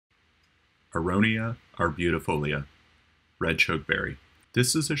Aronia arbutifolia, red chokeberry.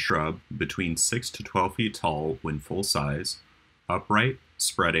 This is a shrub between 6 to 12 feet tall when full size, upright,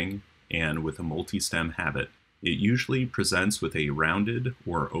 spreading, and with a multi-stem habit. It usually presents with a rounded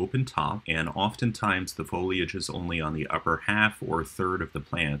or open top, and oftentimes the foliage is only on the upper half or third of the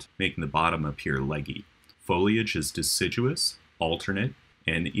plant, making the bottom appear leggy. Foliage is deciduous, alternate,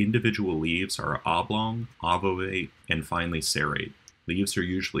 and individual leaves are oblong, ovate, and finely serrate. Leaves are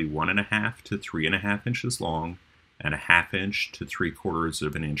usually 1.5 to 3.5 inches long and 1/2 inch to 3/4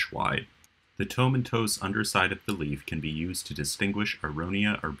 of an inch wide. The tomentose underside of the leaf can be used to distinguish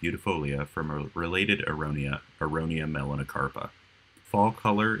Aronia arbutifolia from a related Aronia, Aronia melanocarpa. Fall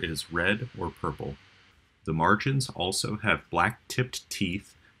color is red or purple. The margins also have black-tipped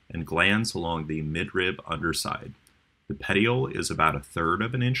teeth and glands along the midrib underside. The petiole is about 1/3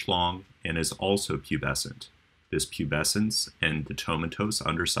 of an inch long and is also pubescent. This pubescence and the tomentose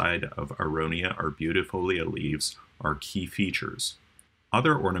underside of Aronia arbutifolia leaves are key features.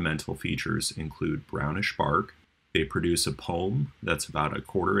 Other ornamental features include brownish bark. They produce a pulp that's about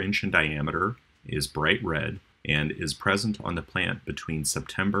 1/4 inch in diameter, is bright red, and is present on the plant between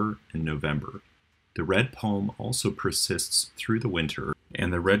September and November. The red pulp also persists through the winter,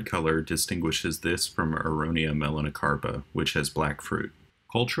 and the red color distinguishes this from Aronia melanocarpa, which has black fruit.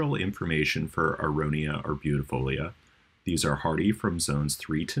 Cultural information for Aronia arbutifolia. These are hardy from zones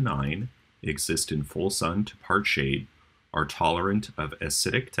 3 to 9, exist in full sun to part shade, are tolerant of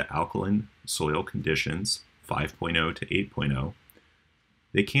acidic to alkaline soil conditions, 5.0 to 8.0.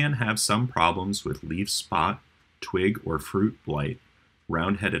 They can have some problems with leaf spot, twig or fruit blight,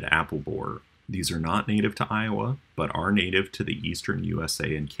 round-headed apple borer. These are not native to Iowa, but are native to the eastern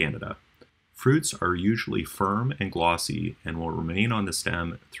USA and Canada. Fruits are usually firm and glossy and will remain on the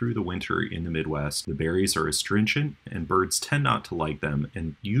stem through the winter in the Midwest. The berries are astringent, and birds tend not to like them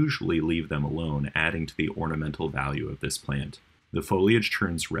and usually leave them alone, adding to the ornamental value of this plant. The foliage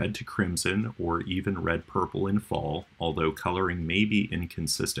turns red to crimson or even red-purple in fall, although coloring may be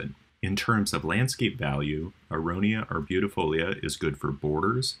inconsistent. In terms of landscape value, Aronia arbutifolia is good for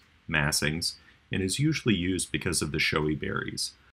borders, massings, and is usually used because of the showy berries.